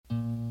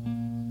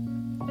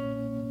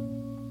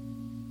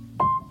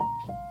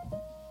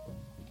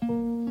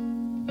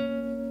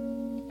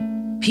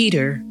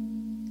Peter,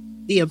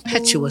 the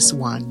impetuous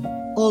one,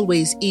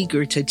 always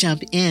eager to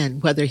jump in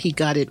whether he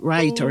got it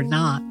right or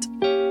not.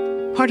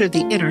 Part of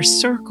the inner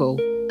circle,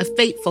 a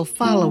faithful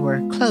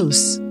follower,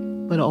 close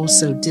but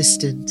also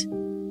distant.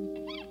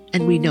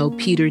 And we know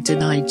Peter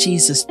denied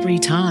Jesus 3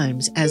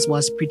 times, as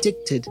was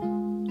predicted,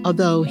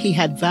 although he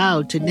had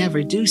vowed to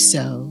never do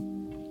so.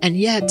 And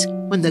yet,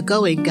 when the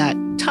going got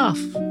tough,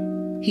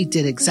 he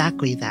did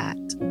exactly that.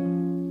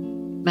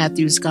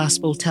 Matthew's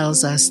gospel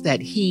tells us that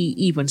he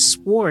even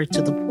swore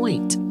to the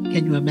point.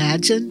 Can you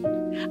imagine?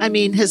 I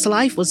mean, his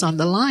life was on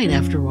the line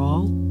after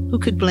all. Who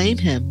could blame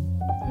him?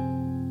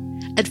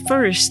 At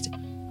first,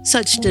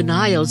 such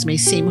denials may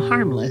seem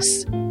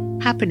harmless,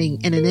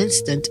 happening in an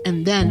instant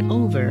and then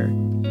over.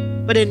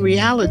 But in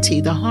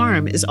reality, the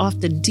harm is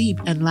often deep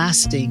and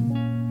lasting.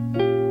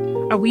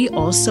 Are we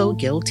also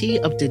guilty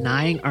of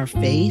denying our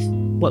faith,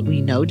 what we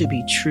know to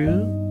be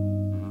true?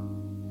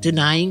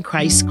 Denying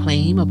Christ's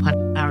claim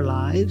upon our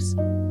lives?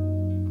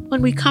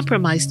 When we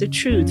compromise the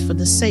truth for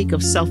the sake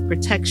of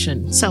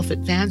self-protection,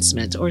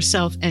 self-advancement, or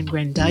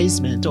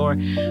self-aggrandizement, or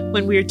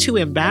when we're too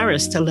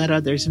embarrassed to let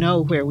others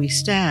know where we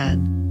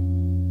stand,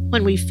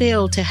 when we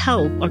fail to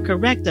help or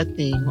correct a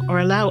thing or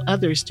allow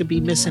others to be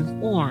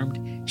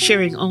misinformed,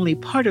 sharing only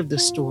part of the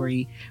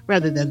story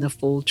rather than the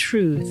full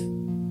truth,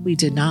 we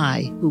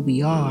deny who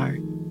we are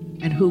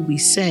and who we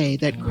say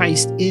that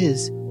Christ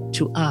is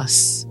to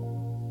us.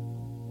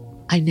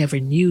 I never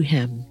knew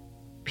him,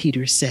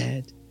 Peter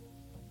said,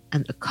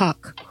 and the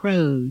cock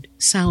crowed,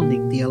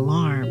 sounding the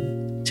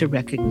alarm to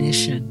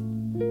recognition.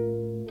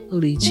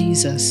 Holy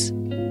Jesus,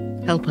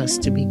 help us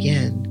to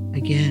begin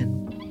again.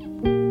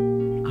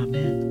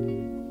 Amen.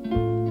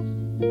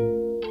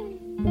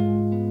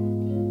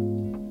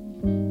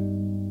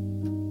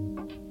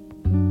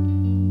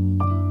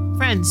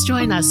 Friends,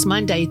 join us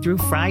Monday through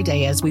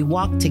Friday as we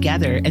walk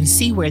together and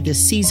see where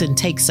this season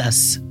takes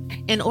us.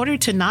 In order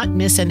to not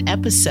miss an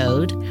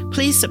episode,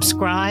 please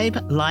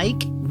subscribe,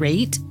 like,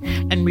 rate,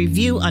 and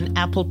review on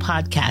Apple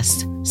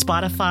Podcasts,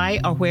 Spotify,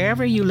 or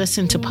wherever you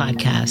listen to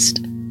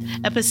podcasts.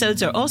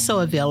 Episodes are also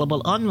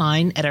available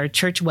online at our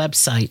church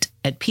website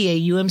at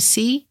paumcnyc.org.